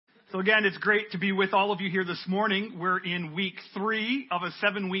So again, it's great to be with all of you here this morning. We're in week 3 of a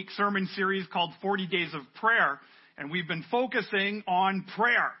 7-week sermon series called 40 Days of Prayer, and we've been focusing on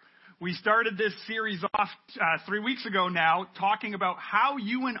prayer. We started this series off 3 weeks ago now, talking about how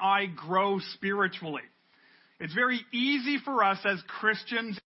you and I grow spiritually. It's very easy for us as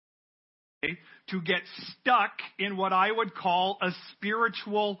Christians to get stuck in what I would call a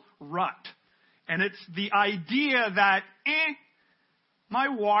spiritual rut. And it's the idea that, my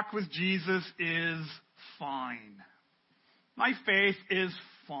walk with Jesus is fine. My faith is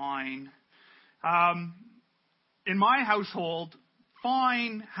fine. In my household,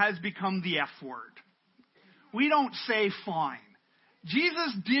 fine has become the F word. We don't say fine.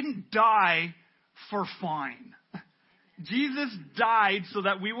 Jesus didn't die for fine. Jesus died so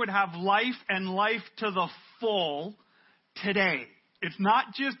that we would have life and life to the full today. It's not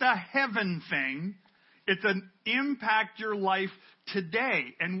just a heaven thing. It's an impact your life today.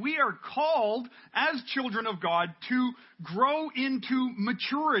 And we are called as children of God to grow into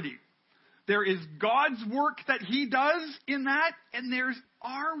maturity. There is God's work that He does in that, and there's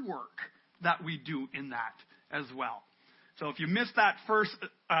our work that we do in that as well. So if you missed that first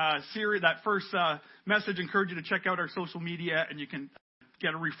message, I encourage you to check out our social media, and you can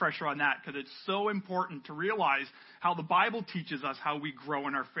get a refresher on that, because it's so important to realize how the Bible teaches us how we grow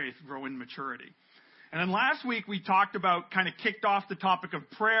in our faith, grow in maturity. And then last week we talked about, kind of kicked off the topic of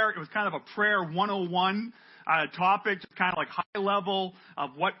prayer. It was kind of a prayer 101 topic, just kind of like high level of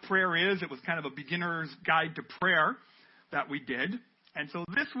what prayer is. It was kind of a beginner's guide to prayer that we did. And so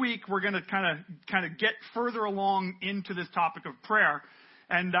this week we're going to kind of get further along into this topic of prayer.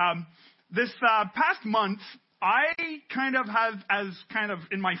 And this past month, I kind of have, as kind of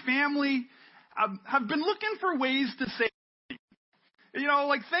in my family, have been looking for ways to save. You know,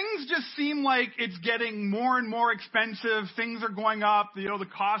 like things just seem like it's getting more and more expensive. Things are going up. You know, the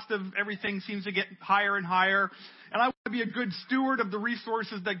cost of everything seems to get higher and higher. And I want to be a good steward of the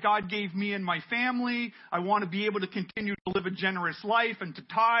resources that God gave me and my family. I want to be able to continue to live a generous life and to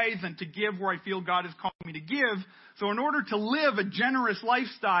tithe and to give where I feel God is calling me to give. So in order to live a generous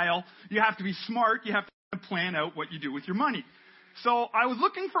lifestyle, you have to be smart. You have to plan out what you do with your money. So I was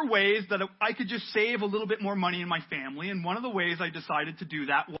looking for ways that I could just save a little bit more money in my family. And one of the ways I decided to do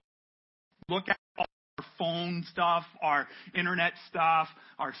that was look at all our phone stuff, our internet stuff,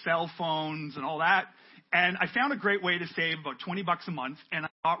 our cell phones and all that. And I found a great way to save about $20 a month, and I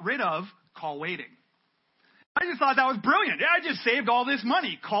got rid of call waiting. I just thought that was brilliant. Yeah, I just saved all this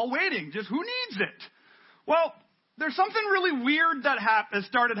money. Call waiting. Just who needs it? Well, there's something really weird that has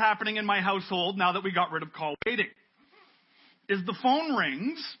started happening in my household now that we got rid of call waiting. Is the phone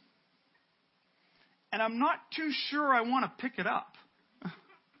rings, and I'm not too sure I want to pick it up.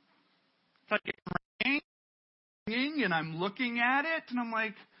 It's like ringing, and I'm looking at it, and I'm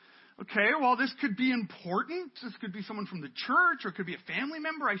like, okay, well, this could be important. This could be someone from the church, or it could be a family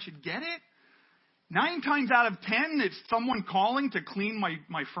member. I should get it. 9 times out of 10, it's someone calling to clean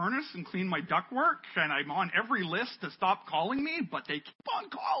my furnace and clean my ductwork, and I'm on every list to stop calling me, but they keep on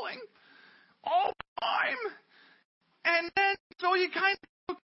calling all the time. And then, so you kind of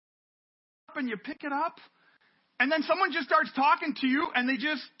look up and you pick it up, and then someone just starts talking to you, and they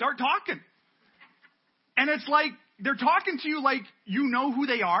just start talking. And it's like, they're talking to you like you know who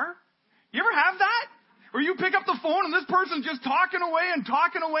they are. You ever have that? Where you pick up the phone, and this person's just talking away and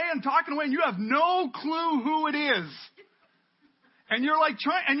talking away and talking away, and you have no clue who it is. And you're like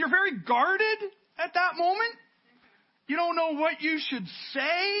and you're very guarded at that moment. You don't know what you should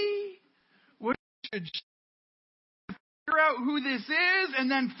say, what you should out who this is, and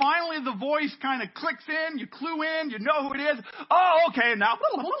then finally the voice kind of clicks in, you clue in, you know who it is. Oh, okay, now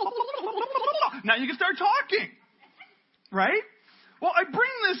you can start talking. Right? Well, I bring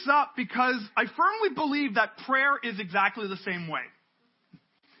this up because I firmly believe that prayer is exactly the same way.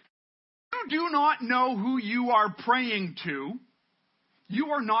 If you do not know who you are praying to,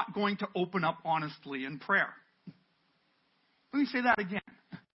 you are not going to open up honestly in prayer. Let me say that again.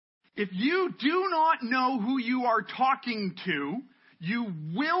 If you do not know who you are talking to, you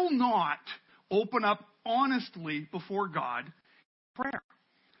will not open up honestly before God in prayer.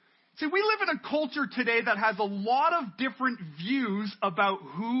 See, we live in a culture today that has a lot of different views about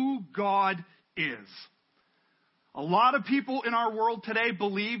who God is. A lot of people in our world today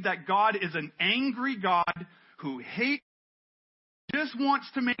believe that God is an angry God who hates, just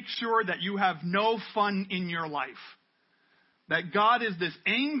wants to make sure that you have no fun in your life. That God is this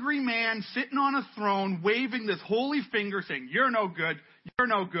angry man sitting on a throne, waving this holy finger saying, you're no good, you're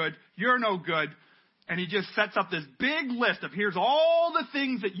no good, you're no good. And he just sets up this big list of here's all the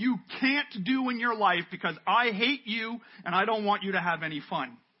things that you can't do in your life because I hate you and I don't want you to have any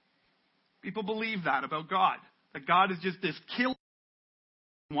fun. People believe that about God. That God is just this killer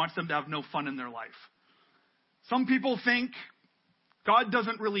who wants them to have no fun in their life. Some people think God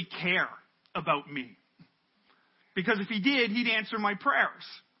doesn't really care about me. Because if he did, he'd answer my prayers.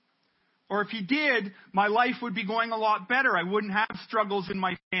 Or if he did, my life would be going a lot better. I wouldn't have struggles in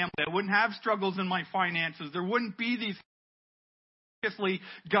my family. I wouldn't have struggles in my finances. There wouldn't be these. Obviously,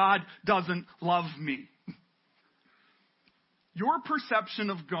 God doesn't love me. Your perception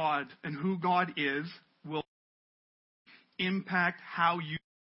of God and who God is will impact how you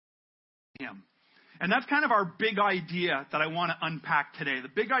see him. And that's kind of our big idea that I want to unpack today. The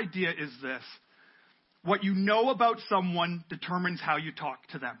big idea is this. What you know about someone determines how you talk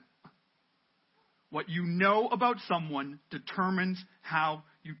to them. What you know about someone determines how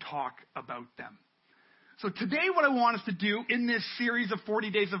you talk about them. So today what I want us to do in this series of 40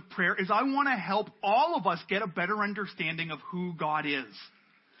 days of prayer is I want to help all of us get a better understanding of who God is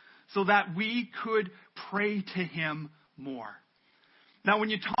so that we could pray to him more. Now, when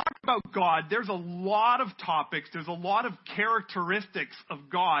you talk about God, there's a lot of topics, there's a lot of characteristics of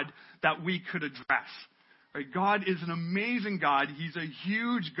God that we could address. Right? God is an amazing God. He's a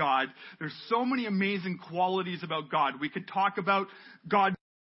huge God. There's so many amazing qualities about God. We could talk about God's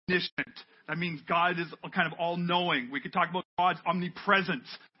omniscient. That means God is kind of all-knowing. We could talk about God's omnipresence,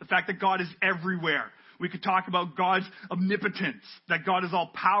 the fact that God is everywhere. We could talk about God's omnipotence, that God is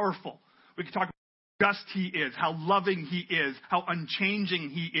all-powerful. We could talk about how just he is, how loving he is, how unchanging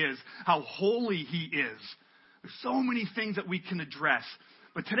he is, how holy he is. There's so many things that we can address.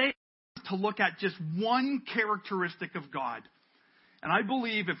 But today, to look at just one characteristic of God. And I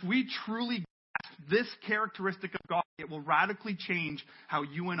believe if we truly grasp this characteristic of God, it will radically change how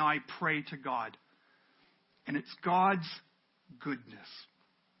you and I pray to God. And it's God's goodness.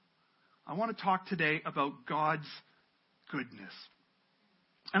 I want to talk today about God's goodness.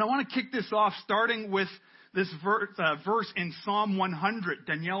 And I want to kick this off starting with this verse in Psalm 100.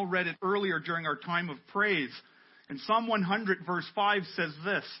 Danielle read it earlier during our time of praise. And Psalm 100 verse 5 says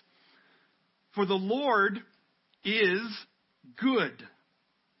this. For the Lord is good,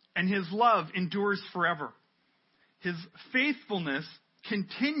 and his love endures forever. His faithfulness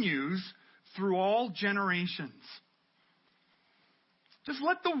continues through all generations. Just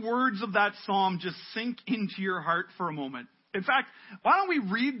let the words of that psalm just sink into your heart for a moment. In fact, why don't we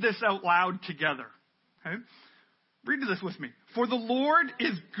read this out loud together? Okay? Read this with me. For the Lord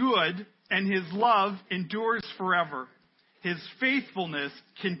is good, and his love endures forever. His faithfulness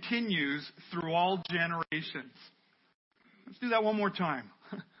continues through all generations. Let's do that one more time.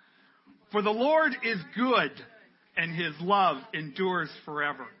 For the Lord is good, and his love endures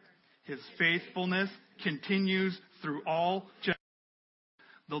forever. His faithfulness continues through all generations.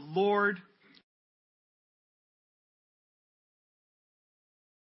 The Lord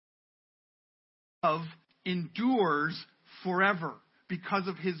love endures forever because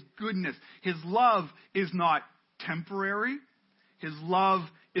of his goodness. His love is not temporary. His love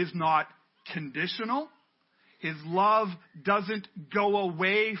is not conditional. His love doesn't go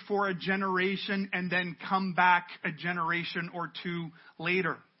away for a generation and then come back a generation or two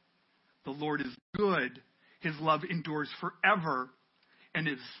later. The Lord is good. His love endures forever. And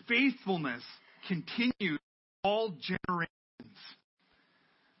his faithfulness continues all generations.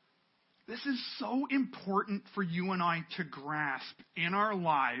 This is so important for you and I to grasp in our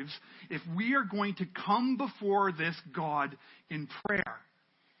lives if we are going to come before this God in prayer.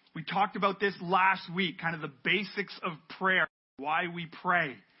 We talked about this last week, kind of the basics of prayer, why we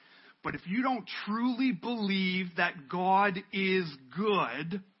pray. But if you don't truly believe that God is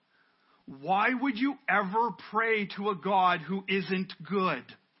good, why would you ever pray to a God who isn't good?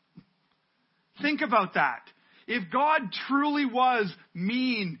 Think about that. If God truly was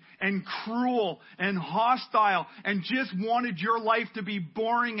mean and cruel and hostile and just wanted your life to be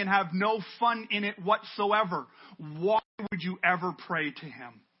boring and have no fun in it whatsoever, why would you ever pray to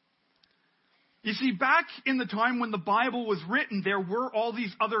him? You see, back in the time when the Bible was written, there were all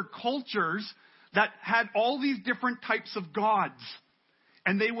these other cultures that had all these different types of gods.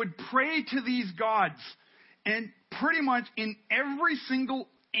 And they would pray to these gods. And pretty much in every single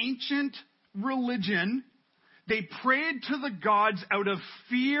ancient religion, they prayed to the gods out of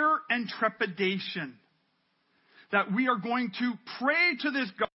fear and trepidation. That we are going to pray to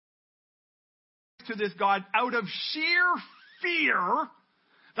this God out of sheer fear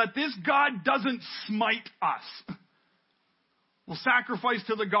that this God doesn't smite us. We'll sacrifice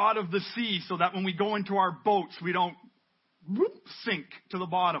to the God of the sea so that when we go into our boats, we don't sink to the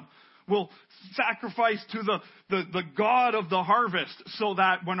bottom. We'll sacrifice to the God of the harvest so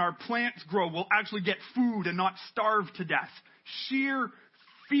that when our plants grow, we'll actually get food and not starve to death. Sheer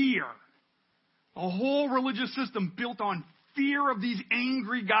fear. A whole religious system built on fear of these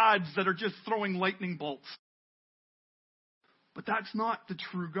angry gods that are just throwing lightning bolts. But that's not the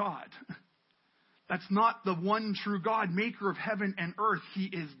true God. That's not the one true God, maker of heaven and earth. He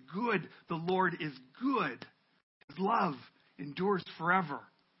is good. The Lord is good. His love endures forever.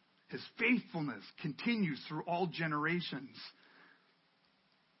 His faithfulness continues through all generations.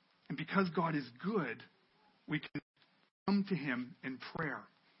 And because God is good, we can come to him in prayer.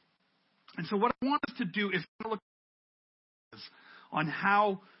 And so what I want us to do is look on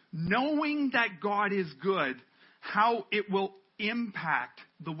how knowing that God is good, how it will impact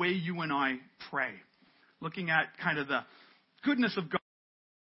the way you and I pray. Looking at kind of the goodness of God,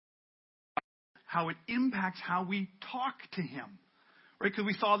 how it impacts how we talk to him. Right? Because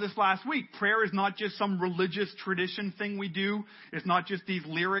we saw this last week. Prayer is not just some religious tradition thing we do. It's not just these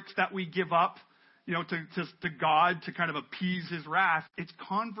lyrics that we give up, to God to kind of appease his wrath. It's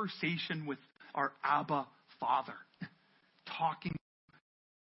conversation with our Abba Father. Talking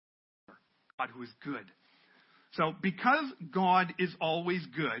to God who is good. So because God is always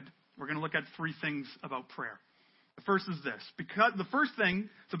good, we're going to look at three things about prayer. The first is this. Because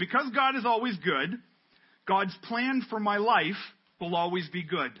God is always good, God's plan for my life will always be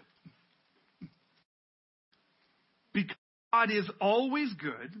good. Because God is always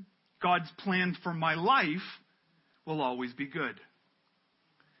good, God's plan for my life will always be good.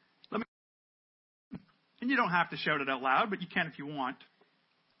 And you don't have to shout it out loud, but you can if you want.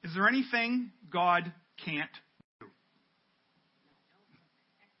 Is there anything God can't do?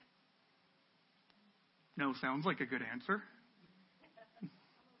 No, sounds like a good answer.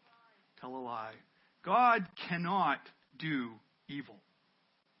 Tell a lie. God cannot do evil.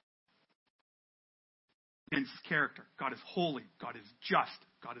 Against his character. God is holy. God is just.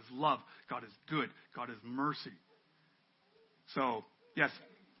 God is love. God is good. God is mercy. So, yes,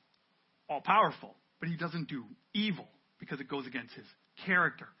 all powerful. But he doesn't do evil because it goes against his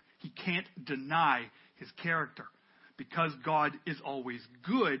character. He can't deny his character. Because God is always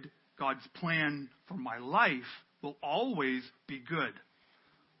good, God's plan for my life will always be good.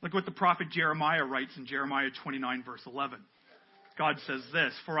 Look what the prophet Jeremiah writes in Jeremiah 29, verse 11. God says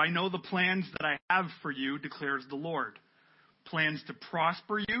this, "For I know the plans that I have for you, declares the Lord. Plans to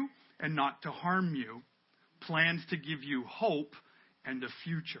prosper you and not to harm you. Plans to give you hope and a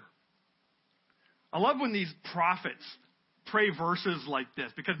future." I love when these prophets pray verses like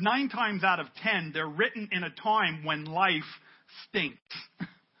this, because 9 times out of 10, they're written in a time when life stinks.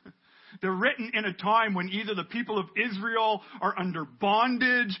 They're written in a time when either the people of Israel are under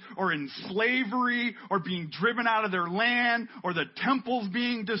bondage or in slavery or being driven out of their land, or the temple's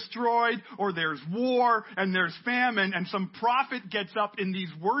being destroyed, or there's war and there's famine, and some prophet gets up in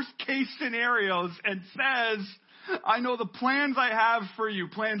these worst case scenarios and says, "I know the plans I have for you,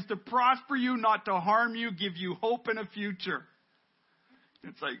 plans to prosper you, not to harm you, give you hope and a future."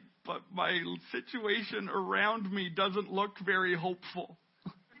 It's like, but my situation around me doesn't look very hopeful.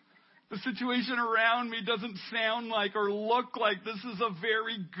 The situation around me doesn't sound like or look like this is a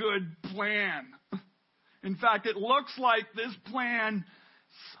very good plan. In fact, it looks like this plan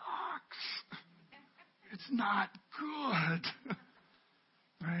sucks. It's not good.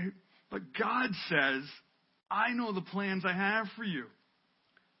 Right? But God says, "I know the plans I have for you.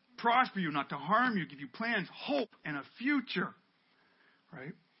 Prosper you, not to harm you, give you plans, hope, and a future."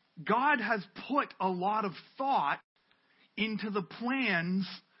 Right? God has put a lot of thought into the plans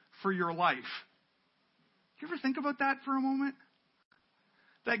for your life. You ever think about that for a moment?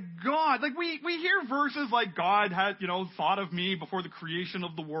 That God, we hear verses like God had, thought of me before the creation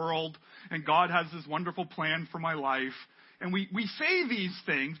of the world, and God has this wonderful plan for my life. And we say these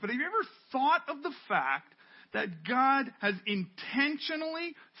things, but have you ever thought of the fact that God has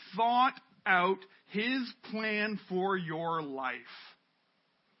intentionally thought out his plan for your life?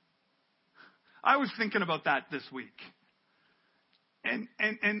 I was thinking about that this week.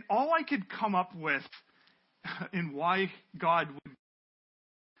 And all I could come up with in why God would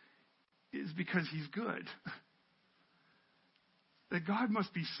is because he's good. That God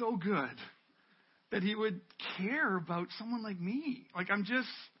must be so good that he would care about someone like me. Like I'm just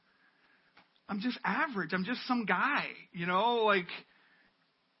average. I'm just some guy,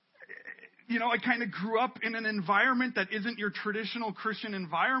 I kind of grew up in an environment that isn't your traditional Christian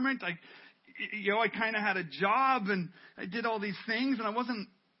environment. I kind of had a job and I did all these things, and I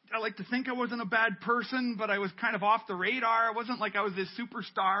like to think I wasn't a bad person, but I was kind of off the radar. I wasn't like I was this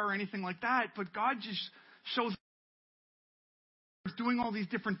superstar or anything like that, but God just shows I was doing all these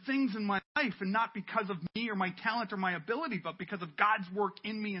different things in my life, and not because of me or my talent or my ability, but because of God's work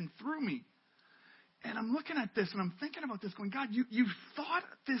in me and through me. And I'm looking at this and I'm thinking about this going, God, you've thought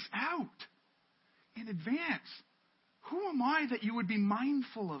this out. in advance. Who am I that you would be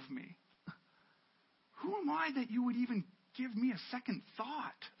mindful of me? Who am I that you would even give me a second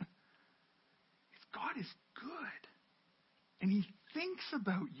thought? God is good. And he thinks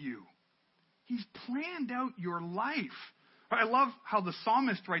about you. He's planned out your life. I love how the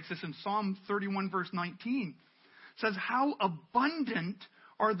psalmist writes this in Psalm 31, verse 19. It says, how abundant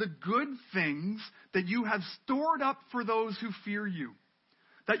are the good things that you have stored up for those who fear you,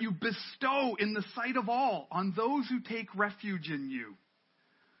 that you bestow in the sight of all on those who take refuge in you.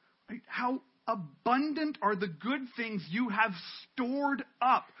 Right? How abundant are the good things you have stored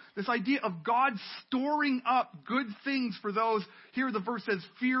up. This idea of God storing up good things for those. Here the verse says,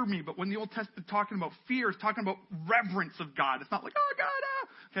 fear me. But when the Old Testament is talking about fear, it's talking about reverence of God. It's not like, oh, God, ah.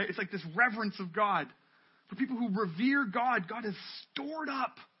 Okay, it's like this reverence of God. For people who revere God, God has stored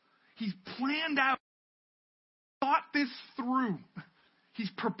up. He's planned out, thought this through. He's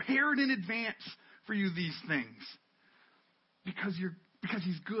prepared in advance for you these things. Because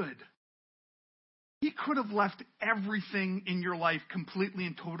he's good. He could have left everything in your life completely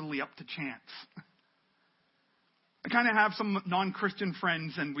and totally up to chance. I kind of have some non-Christian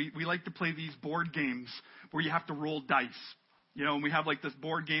friends, and we like to play these board games where you have to roll dice. You know, and we have like this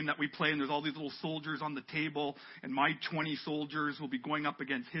board game that we play, and there's all these little soldiers on the table, and my 20 soldiers will be going up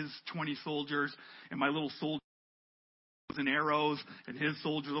against his 20 soldiers, and my little soldiers and arrows, and his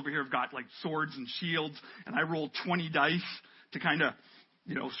soldiers over here have got like swords and shields, and I roll 20 dice to kind of,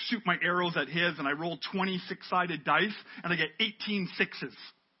 shoot my arrows at his, and I roll 20 six-sided dice, and I get 18 sixes.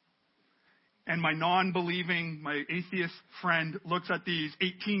 And my non-believing, my atheist friend looks at these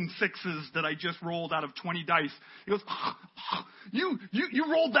 18 sixes that I just rolled out of 20 dice. He goes, you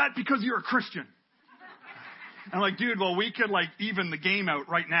rolled that because you're a Christian. And I'm like, dude, well, we could like even the game out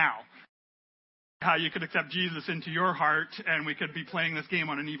right now. How you could accept Jesus into your heart, and we could be playing this game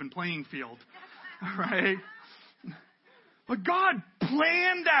on an even playing field. All right? But God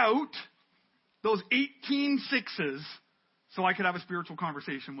planned out those 18 sixes so I could have a spiritual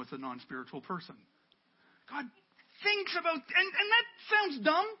conversation with a non-spiritual person. God thinks about, and that sounds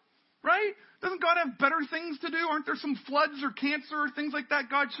dumb, right? Doesn't God have better things to do? Aren't there some floods or cancer or things like that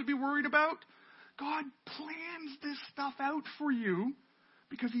God should be worried about? God plans this stuff out for you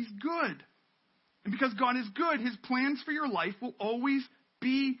because he's good. And because God is good, his plans for your life will always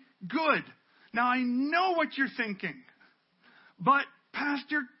be good. Now, I know what you're thinking. But,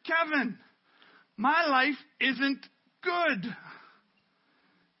 Pastor Kevin, my life isn't good.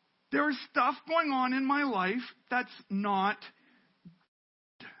 There's stuff going on in my life that's not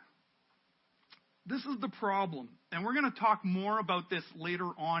good. This is the problem. And we're going to talk more about this later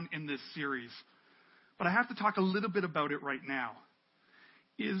on in this series. But I have to talk a little bit about it right now.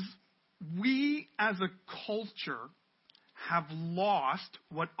 Is we as a culture have lost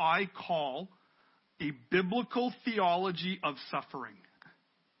what I call a biblical theology of suffering.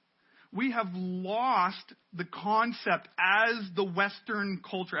 We have lost the concept as the Western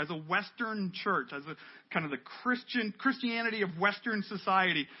culture, as a Western church, as a kind of the Christianity of Western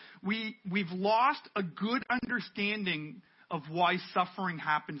society. We've lost a good understanding of why suffering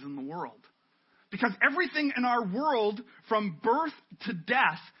happens in the world. Because everything in our world, from birth to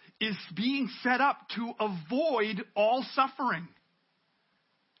death, is being set up to avoid all suffering.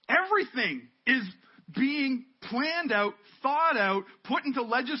 Everything is being planned out, thought out, put into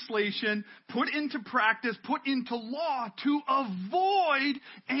legislation, put into practice, put into law to avoid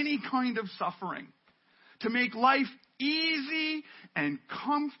any kind of suffering. To make life easy and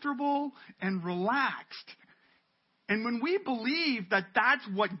comfortable and relaxed. And when we believe that that's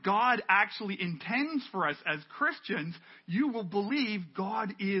what God actually intends for us as Christians, you will believe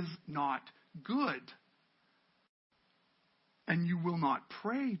God is not good. And you will not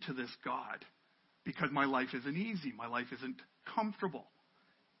pray to this God. Because my life isn't easy. My life isn't comfortable.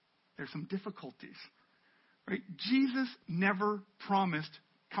 There's some difficulties. Right? Jesus never promised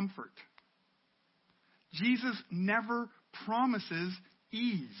comfort. Jesus never promises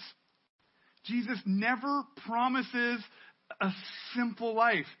ease. Jesus never promises a simple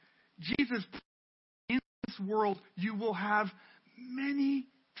life. Jesus, in this world, you will have many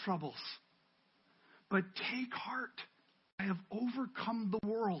troubles. But take heart. I have overcome the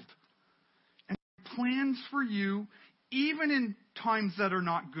world. Plans for you, even in times that are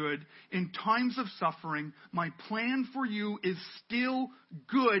not good, in times of suffering, my plan for you is still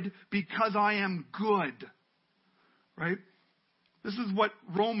good because I am good. Right? This is what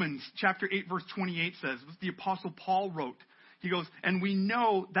Romans chapter 8 verse 28 says. This is the Apostle Paul wrote. He goes, and we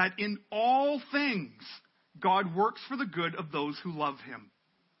know that in all things God works for the good of those who love him,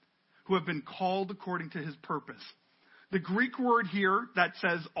 who have been called according to his purpose. The Greek word here that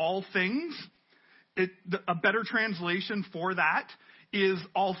says all things A better translation for that is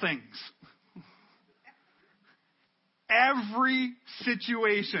all things. Every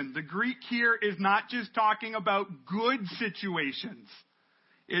situation. The Greek here is not just talking about good situations.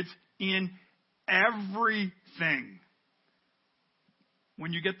 It's in everything.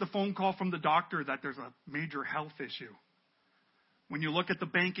 When you get the phone call from the doctor that there's a major health issue. When you look at the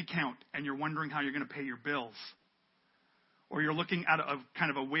bank account and you're wondering how you're going to pay your bills. Or you're looking at a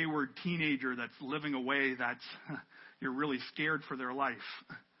kind of a wayward teenager that's living a way that's you're really scared for their life.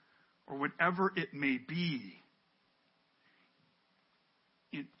 Or whatever it may be.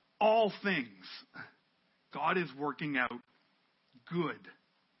 In all things, God is working out good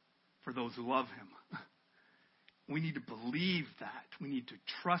for those who love him. We need to believe that. We need to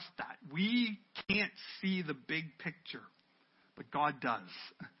trust that. We can't see the big picture, but God does.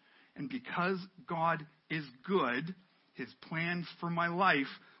 And because God is good, his plans for my life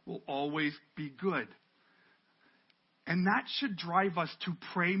will always be good. And that should drive us to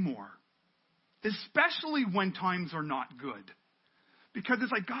pray more, especially when times are not good. Because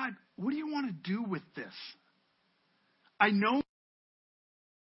it's like, God, what do you want to do with this? I know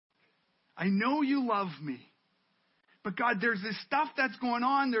you love me. But God, there's this stuff that's going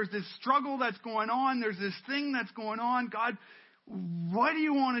on. There's this struggle that's going on. There's this thing that's going on. God, what do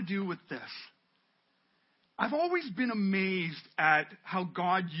you want to do with this? I've always been amazed at how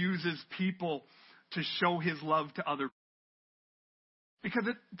God uses people to show his love to other people. Because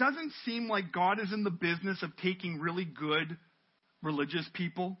it doesn't seem like God is in the business of taking really good religious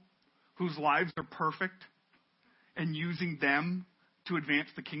people whose lives are perfect and using them to advance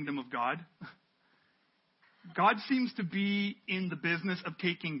the kingdom of God. God seems to be in the business of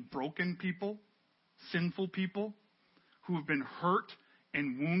taking broken people, sinful people who have been hurt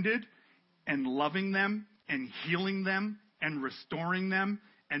and wounded and loving them and healing them and restoring them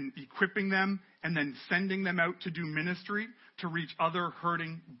and equipping them and then sending them out to do ministry to reach other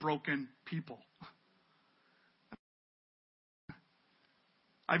hurting, broken people.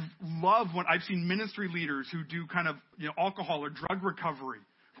 I've loved when I've seen ministry leaders who do kind of, alcohol or drug recovery,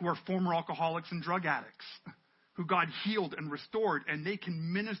 who are former alcoholics and drug addicts, who God healed and restored, and they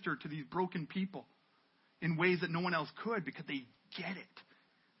can minister to these broken people in ways that no one else could because they get it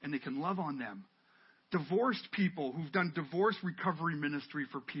and they can love on them. Divorced people who've done divorce recovery ministry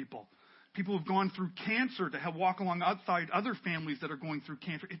for people. People who've gone through cancer to help walk alongside other families that are going through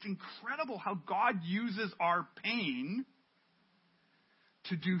cancer. It's incredible how God uses our pain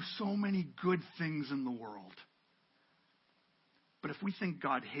to do so many good things in the world. But if we think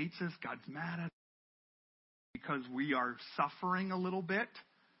God hates us, God's mad at us because we are suffering a little bit,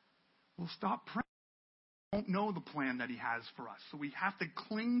 we'll stop praying. We don't know the plan that he has for us. So we have to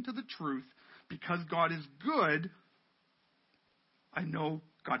cling to the truth. Because God is good, I know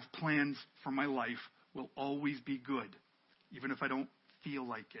God's plans for my life will always be good, even if I don't feel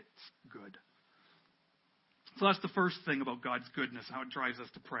like it's good. So that's the first thing about God's goodness, how it drives us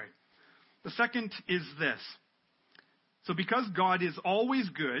to pray. The second is this. So because God is always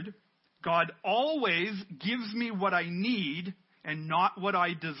good, God always gives me what I need and not what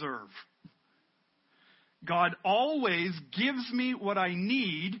I deserve. God always gives me what I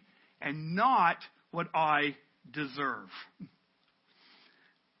need and not what I deserve.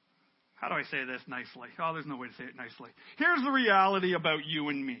 How do I say this nicely? Oh, there's no way to say it nicely. Here's the reality about you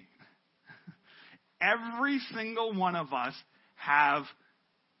and me. Every single one of us have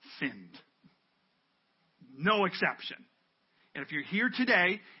sinned. No exception. And if you're here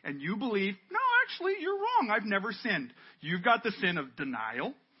today and you believe, no, actually, you're wrong. I've never sinned. You've got the sin of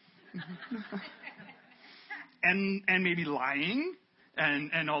denial. and maybe lying.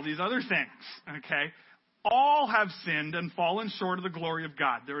 And all these other things, okay? All have sinned and fallen short of the glory of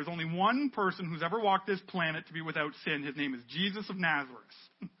God. There is only one person who's ever walked this planet to be without sin. His name is Jesus of Nazareth.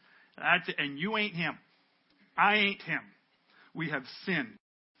 That's it. And you ain't him. I ain't him. We have sinned.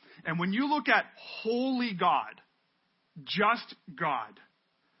 And when you look at holy God, just God,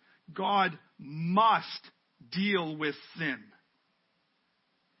 God must deal with sin.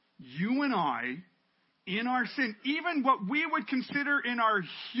 You and I, in our sin, even what we would consider in our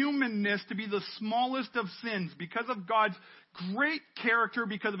humanness to be the smallest of sins, because of God's great character,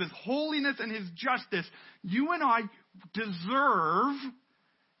 because of his holiness and his justice, you and I deserve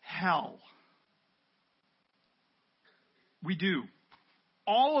hell. We do.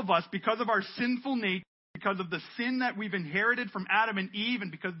 All of us, because of our sinful nature, because of the sin that we've inherited from Adam and Eve,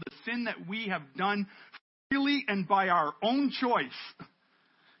 and because of the sin that we have done freely and by our own choice,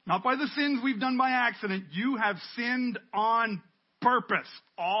 not by the sins we've done by accident. You have sinned on purpose.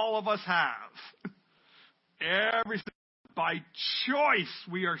 All of us have. By choice,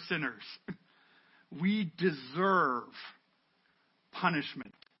 we are sinners. We deserve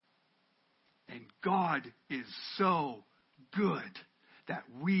punishment. And God is so good that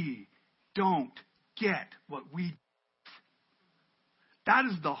we don't get what we deserve. That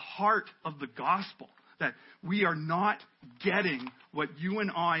is the heart of the gospel, that we are not getting what you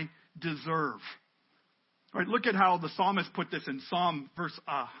and I deserve. All right, look at how the psalmist put this in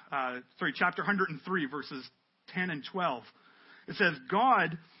chapter 103, verses 10 and 12. It says,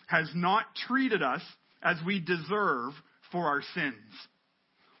 God has not treated us as we deserve for our sins,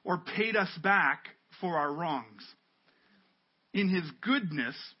 or paid us back for our wrongs. In his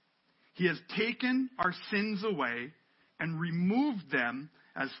goodness, he has taken our sins away and removed them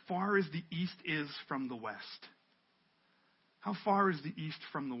as far as the east is from the west. How far is the east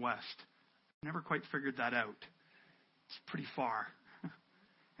from the west? I never quite figured that out. It's pretty far.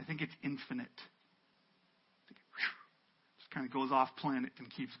 I think it's infinite. Just kind of goes off planet and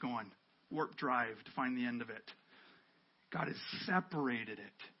keeps going. Warp drive to find the end of it. God has separated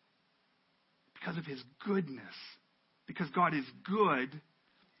it because of his goodness. Because God is good,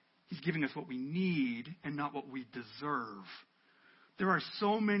 he's giving us what we need and not what we deserve. There are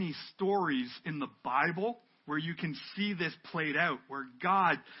so many stories in the Bible where you can see this played out, where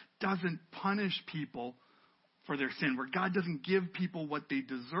God doesn't punish people for their sin, where God doesn't give people what they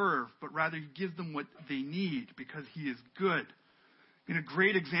deserve, but rather he gives them what they need because he is good. And a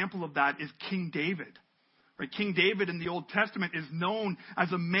great example of that is King David. Right? King David in the Old Testament is known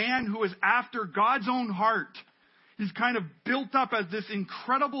as a man who is after God's own heart. He's kind of built up as this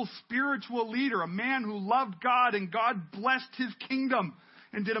incredible spiritual leader, a man who loved God, and God blessed his kingdom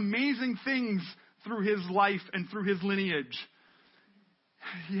and did amazing things through his life and through his lineage.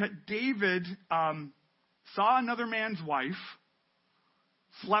 Yet David saw another man's wife,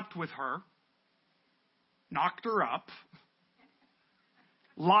 slept with her, knocked her up,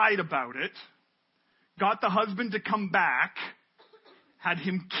 lied about it, got the husband to come back, had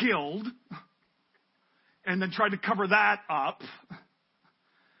him killed, and then tried to cover that up.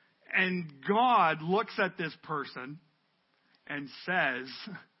 And God looks at this person and says,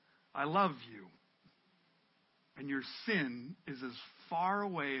 I love you. And your sin is as far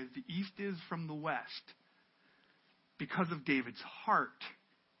away as the east is from the west, because of David's heart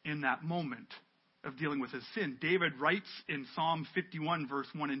in that moment of dealing with his sin. David writes in Psalm 51, verse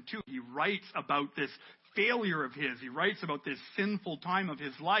 1 and 2, he writes about this failure of his. He writes about this sinful time of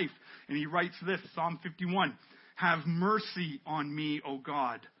his life. And he writes this, Psalm 51, have mercy on me, O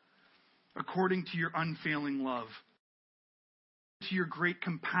God, according to your unfailing love. To your great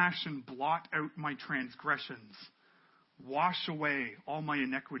compassion, blot out my transgressions. Wash away all my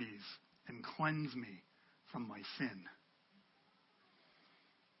iniquities and cleanse me from my sin.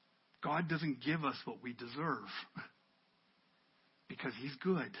 God doesn't give us what we deserve because he's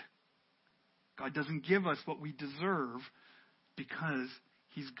good. God doesn't give us what we deserve because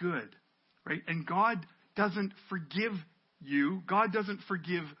he's good, right? And God doesn't forgive you. God doesn't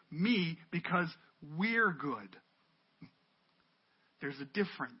forgive me because we're good. There's a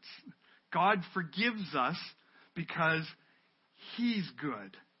difference. God forgives us because he's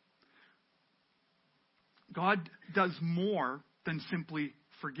good. God does more than simply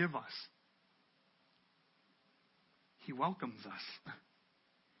forgive us. He welcomes us.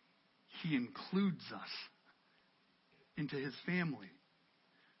 He includes us into his family.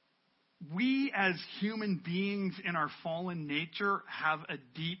 We as human beings in our fallen nature have a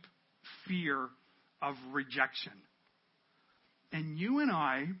deep fear of rejection. And you and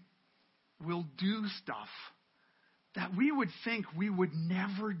I will do stuff that we would think we would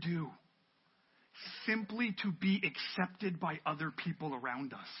never do, simply to be accepted by other people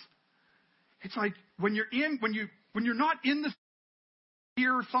around us. It's like when you're not in the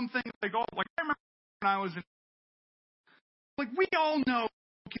hear something like, oh, like I remember when I was in, like we all know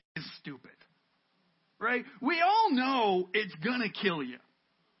is stupid, right? We all know it's gonna kill you,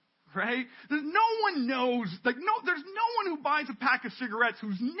 right? There's no one knows, there's no one who buys a pack of cigarettes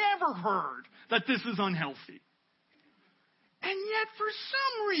who's never heard that this is unhealthy. And yet, for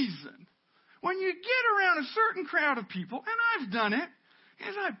some reason, when you get around a certain crowd of people, and I've done it,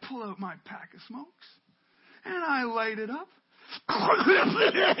 is I pull out my pack of smokes and I light it up.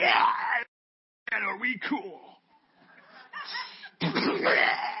 And are we cool?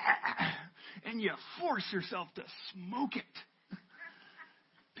 And you force yourself to smoke it.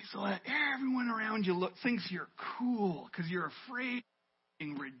 So that everyone around you thinks you're cool because you're afraid of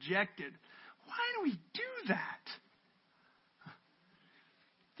being rejected. Why do we do that?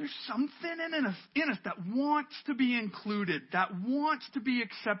 There's something in us that wants to be included, that wants to be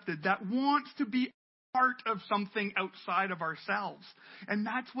accepted, that wants to be part of something outside of ourselves. And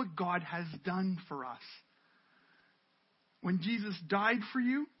that's what God has done for us. When Jesus died for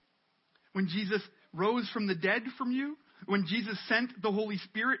you, when Jesus rose from the dead from you, when Jesus sent the Holy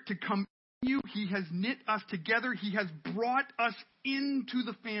Spirit to come in you, he has knit us together. He has brought us into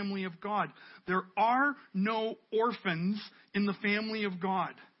the family of God. There are no orphans in the family of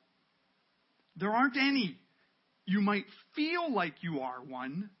God. There aren't any. You might feel like you are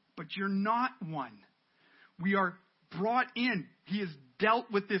one, but you're not one. We are brought in. He has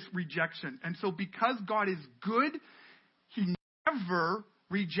dealt with this rejection. And so because God is good, he never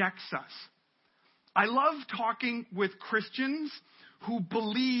rejects us. I love talking with Christians who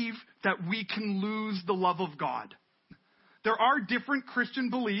believe that we can lose the love of God. There are different Christian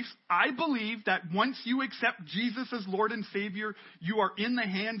beliefs. I believe that once you accept Jesus as Lord and Savior, you are in the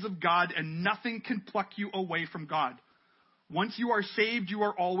hands of God and nothing can pluck you away from God. Once you are saved, you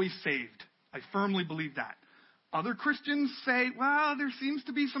are always saved. I firmly believe that. Other Christians say, well, there seems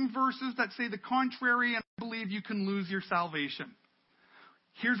to be some verses that say the contrary, and I believe you can lose your salvation.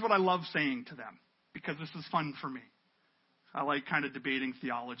 Here's what I love saying to them, because this is fun for me. I like kind of debating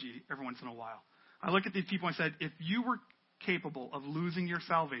theology every once in a while. I look at these people and I said, if you were capable of losing your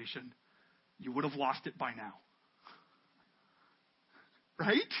salvation, you would have lost it by now.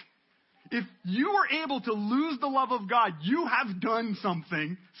 Right? If you were able to lose the love of God, you have done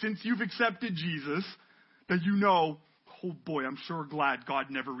something since you've accepted Jesus that you know, oh boy, I'm sure glad God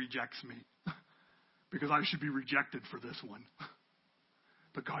never rejects me because I should be rejected for this one.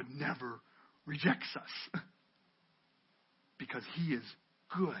 But God never rejects us because he is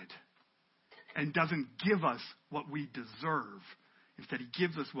good and doesn't give us what we deserve. Instead, he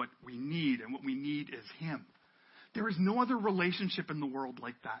gives us what we need, and what we need is him. There is no other relationship in the world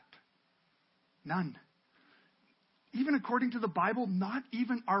like that. None. Even according to the Bible, not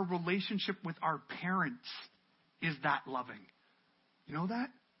even our relationship with our parents is that loving. You know that?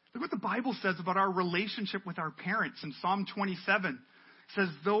 Look what the Bible says about our relationship with our parents. In Psalm 27, it says,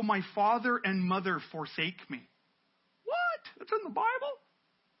 though my father and mother forsake me. What? That's in the Bible?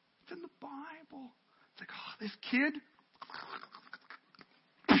 It's in the Bible. It's like, oh, this kid,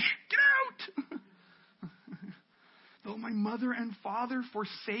 get out! Though my mother and father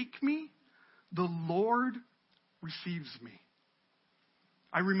forsake me, the Lord receives me.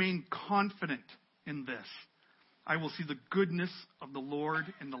 I remain confident in this. I will see the goodness of the Lord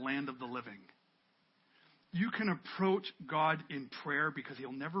in the land of the living. You can approach God in prayer because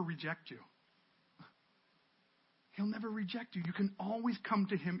he'll never reject you. He'll never reject you. You can always come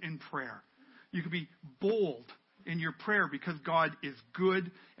to him in prayer. You can be bold in your prayer because God is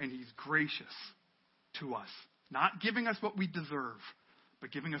good and he's gracious to us. Not giving us what we deserve,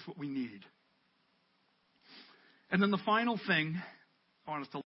 but giving us what we need. And then the final thing I want us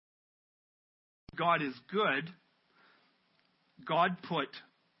to God is good. God put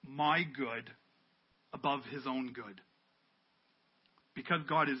my good above his own good. Because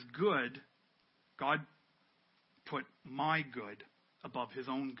God is good, God put my good above his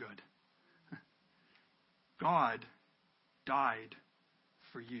own good. God died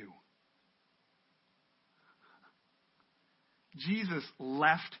for you. Jesus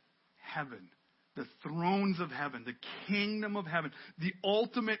left heaven, the thrones of heaven, the kingdom of heaven, the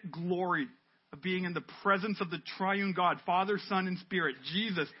ultimate glory of being in the presence of the triune God, Father, Son, and Spirit.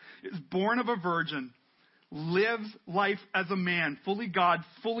 Jesus is born of a virgin, lives life as a man, fully God,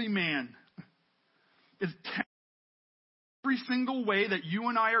 fully man, is tempted every single way that you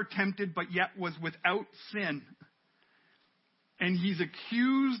and I are tempted, but yet was without sin. And he's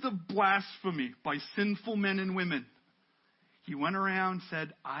accused of blasphemy by sinful men and women. He went around and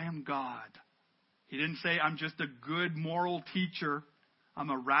said, I am God. He didn't say, I'm just a good moral teacher.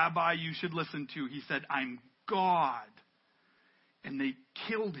 I'm a rabbi you should listen to. He said, I'm God. And they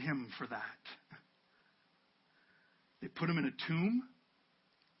killed him for that. They put him in a tomb.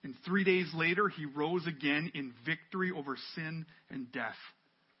 And 3 days later, he rose again in victory over sin and death.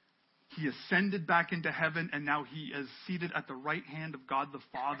 He ascended back into heaven, and now he is seated at the right hand of God the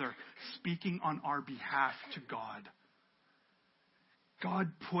Father, speaking on our behalf to God.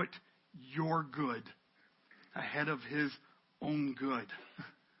 God put your good ahead of his own good.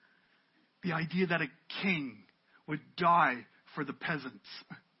 The idea that a king would die for the peasants.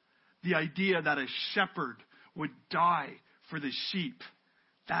 The idea that a shepherd would die for the sheep.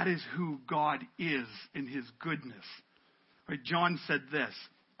 That is who God is in his goodness. Right? John said this.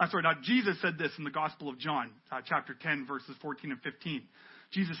 Jesus said this in the Gospel of John, chapter 10, verses 14 and 15.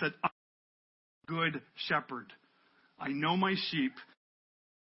 Jesus said, I'm a good shepherd. I know my sheep,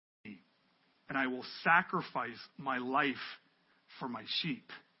 and I will sacrifice my life for my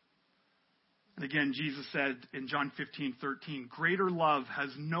sheep. Again, Jesus said in John 15:13, greater love has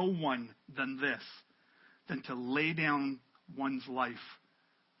no one than this, than to lay down one's life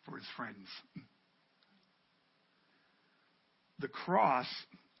for his friends. The cross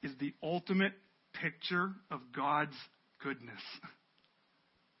is the ultimate picture of God's goodness.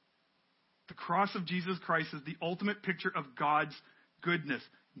 The cross of Jesus Christ is the ultimate picture of God's goodness.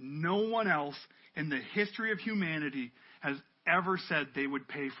 No one else in the history of humanity has ever said they would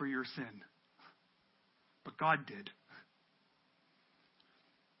pay for your sin. But God did.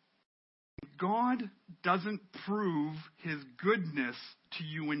 God doesn't prove his goodness to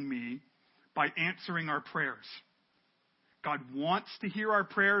you and me by answering our prayers. God wants to hear our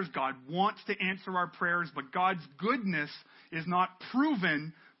prayers. God wants to answer our prayers. But God's goodness is not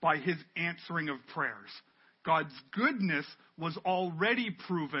proven by his answering of prayers. God's goodness was already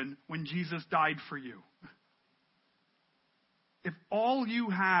proven when Jesus died for you. If all you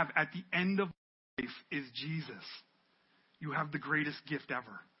have at the end of life is Jesus, you have the greatest gift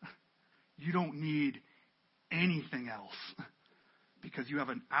ever. You don't need anything else because you have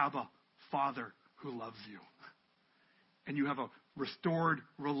an Abba Father who loves you. And you have a restored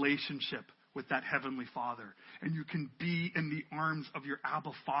relationship with that Heavenly Father. And you can be in the arms of your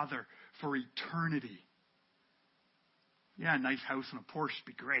Abba Father for eternity. Yeah, a nice house and a Porsche would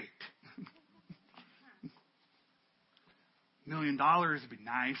be great. $1 million would be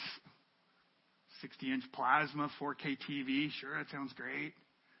nice. 60-inch plasma, 4K TV, sure, that sounds great.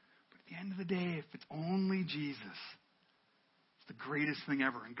 But at the end of the day, if it's only Jesus, it's the greatest thing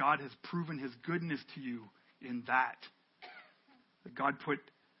ever. And God has proven his goodness to you in that. That God put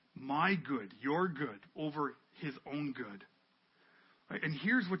my good, your good, over his own good. Right? And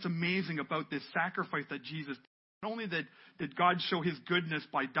here's what's amazing about this sacrifice that Jesus did. Not only did God show his goodness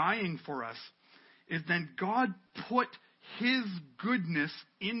by dying for us, is then God put his goodness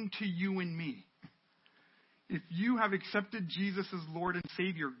into you and me. If you have accepted Jesus as Lord and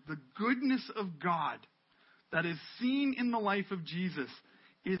Savior, the goodness of God that is seen in the life of Jesus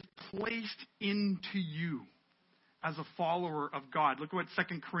is placed into you as a follower of God. Look at what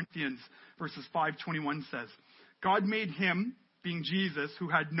 2 Corinthians verses 5:21 says. God made him, being Jesus, who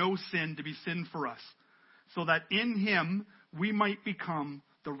had no sin, to be sin for us, so that in him we might become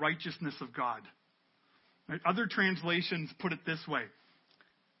the righteousness of God. Right? Other translations put it this way.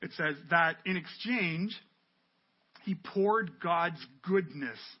 It says that in exchange, he poured God's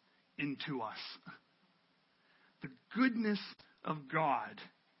goodness into us. The goodness of God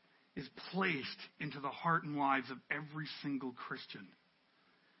is placed into the heart and lives of every single Christian.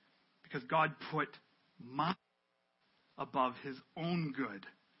 Because God put mine above his own good.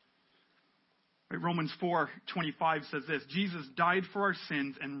 Right, Romans 4:25 says this, Jesus died for our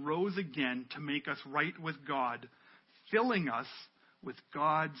sins and rose again to make us right with God, filling us with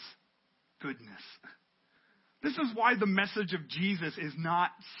God's goodness. This is why the message of Jesus is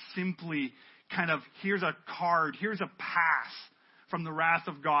not simply kind of, here's a card, here's a pass from the wrath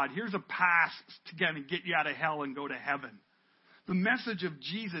of God. Here's a pass to get you out of hell and go to heaven. The message of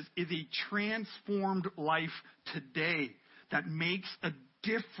Jesus is a transformed life today that makes a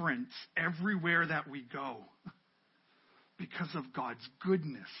difference everywhere that we go because of God's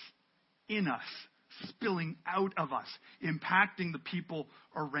goodness in us, spilling out of us, impacting the people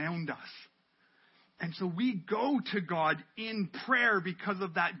around us. And so we go to God in prayer because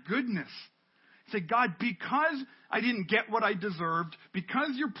of that goodness. Say, God, because I didn't get what I deserved, because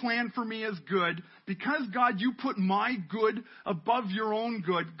your plan for me is good, because, God, you put my good above your own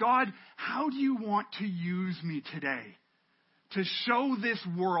good, God, how do you want to use me today to show this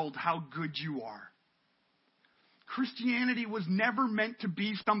world how good you are? Christianity was never meant to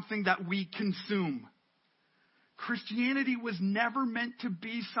be something that we consume. Christianity was never meant to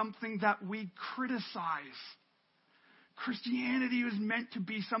be something that we criticize. Christianity was meant to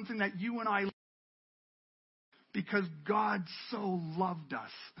be something that you and I, because God so loved us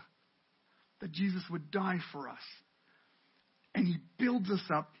that Jesus would die for us. And he builds us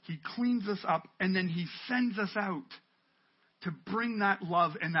up, he cleans us up, and then he sends us out to bring that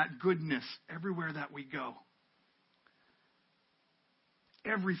love and that goodness everywhere that we go.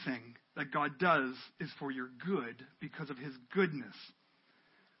 Everything that God does is for your good because of his goodness.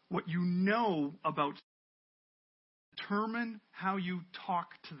 What you know about determine how you talk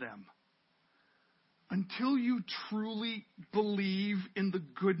to them. Until you truly believe in the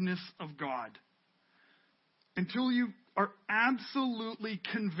goodness of God. Until you are absolutely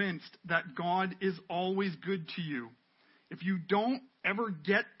convinced that God is always good to you. If you don't ever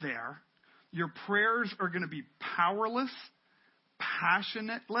get there, your prayers are going to be powerless,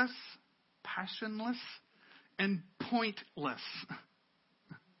 passionless, and pointless.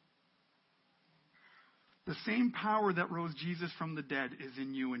 The same power that rose Jesus from the dead is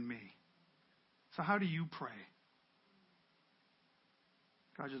in you and me. So how do you pray?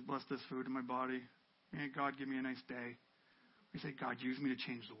 God, just bless this food in my body. May God give me a nice day. We say, God, use me to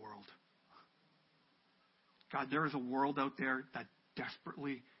change the world. God, there is a world out there that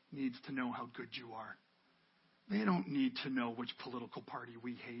desperately needs to know how good you are. They don't need to know which political party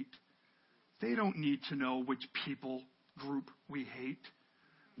we hate. They don't need to know which people group we hate.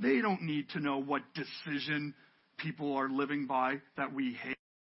 They don't need to know what decision people are living by that we hate.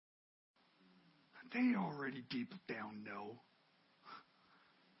 They already deep down know.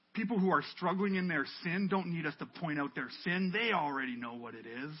 People who are struggling in their sin don't need us to point out their sin. They already know what it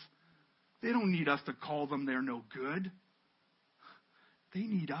is. They don't need us to call them they're no good. They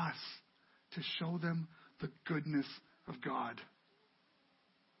need us to show them the goodness of God.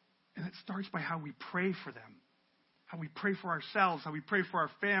 And it starts by how we pray for them, how we pray for ourselves, how we pray for our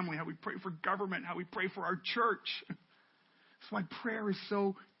family, how we pray for government, how we pray for our church. That's why prayer is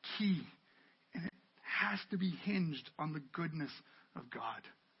so key. And it has to be hinged on the goodness of God.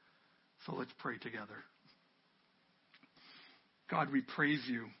 So let's pray together. God, we praise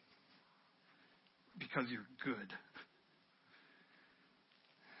you because you're good.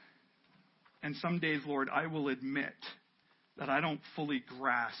 And some days, Lord, I will admit that I don't fully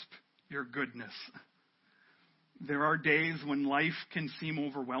grasp your goodness. There are days when life can seem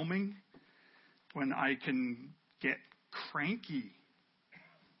overwhelming, when I can get cranky.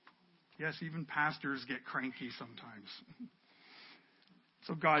 Yes, even pastors get cranky sometimes.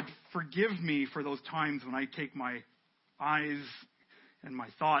 So God, forgive me for those times when I take my eyes and my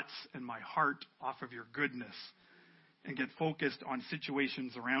thoughts and my heart off of your goodness and get focused on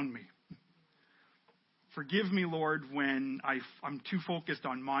situations around me. Forgive me, Lord, when I'm too focused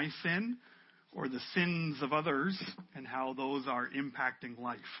on my sin or the sins of others and how those are impacting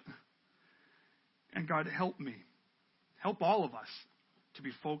life. And God, help me. Help all of us to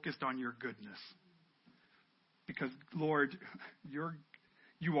be focused on your goodness. Because, Lord,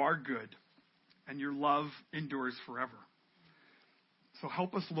 you are good, and your love endures forever. So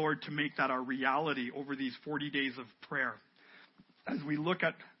help us, Lord, to make that our reality over these 40 days of prayer. As we look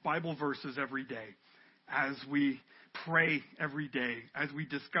at Bible verses every day, as we pray every day, as we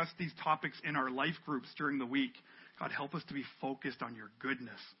discuss these topics in our life groups during the week, God, help us to be focused on your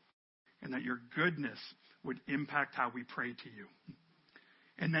goodness, and that your goodness would impact how we pray to you.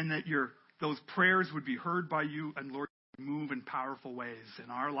 And then that those prayers would be heard by you, and Lord, move in powerful ways in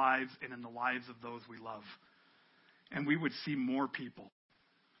our lives and in the lives of those we love. And we would see more people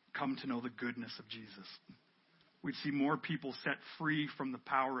come to know the goodness of Jesus. We'd see more people set free from the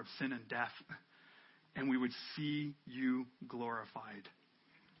power of sin and death. And we would see you glorified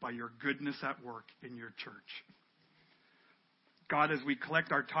by your goodness at work in your church. God, as we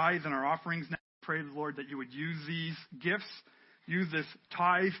collect our tithes and our offerings now, pray, Lord, that you would use these gifts, use this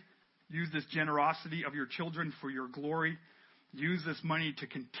tithe, use this generosity of your children for your glory. Use this money to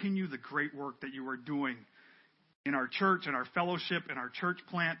continue the great work that you are doing in our church, in our fellowship, in our church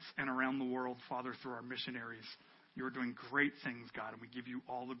plants, and around the world, Father, through our missionaries. You are doing great things, God, and we give you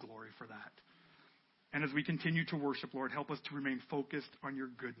all the glory for that. And as we continue to worship, Lord, help us to remain focused on your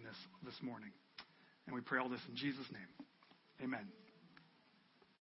goodness this morning. And we pray all this in Jesus' name. Amen.